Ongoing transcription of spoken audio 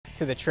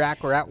to the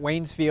track. We're at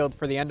Waynesfield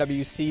for the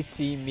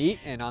NWCC meet,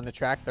 and on the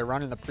track they're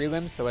running the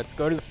prelims. So let's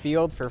go to the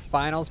field for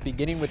finals,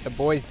 beginning with the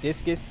boys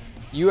discus.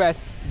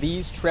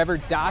 USV's Trevor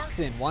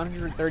Dotson,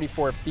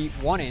 134 feet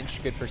 1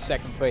 inch, good for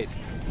second place.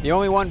 The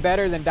only one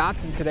better than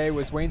Dotson today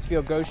was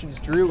Waynesfield Goshen's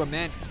Drew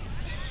Lament.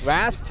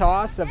 Last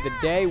toss of the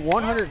day,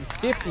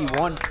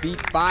 151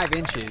 feet 5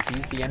 inches.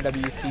 He's the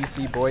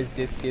NWCC boys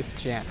discus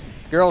champ.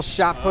 Girls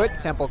shot put,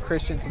 Temple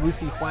Christian's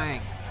Lucy Huang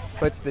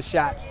puts the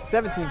shot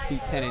 17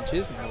 feet 10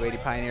 inches, and the Lady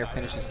Pioneer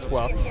finishes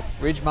 12th.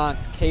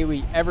 Ridgemont's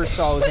Kaylee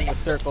Evershaw is in the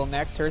circle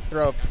next. Her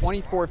throw of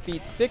 24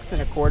 feet 6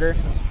 1/4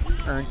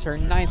 earns her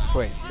 9th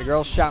place. The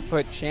girls shot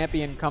put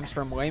champion comes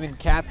from Lehman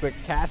Catholic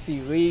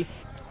Cassie Lee,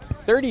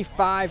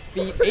 35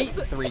 feet 8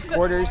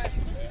 3/4.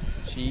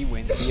 She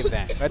wins the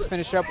event. Let's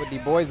finish up with the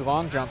boys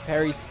long jump.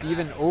 Perry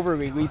Stephen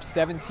Overly leaps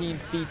 17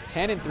 feet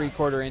 10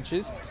 3/4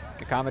 inches.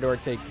 The Commodore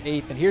takes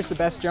 8th, and here's the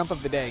best jump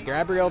of the day.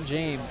 Gabrielle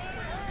James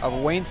of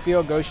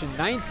Waynesfield Goshen,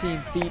 19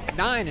 feet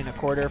 9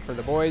 1/4 for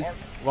the boys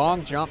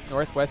long jump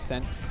Northwest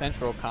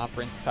Central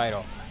Conference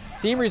title.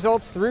 Team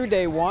results through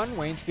day one.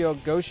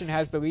 Waynesfield Goshen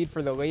has the lead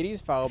for the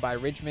ladies, followed by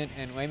Ridgemont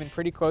and Lehman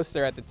pretty close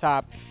there at the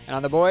top. And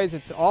on the boys,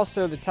 it's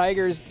also the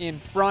Tigers in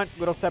front,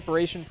 little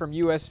separation from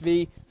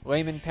USV.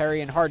 Lehman,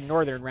 Perry, and Hardin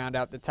Northern round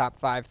out the top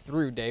 5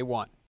 through day one.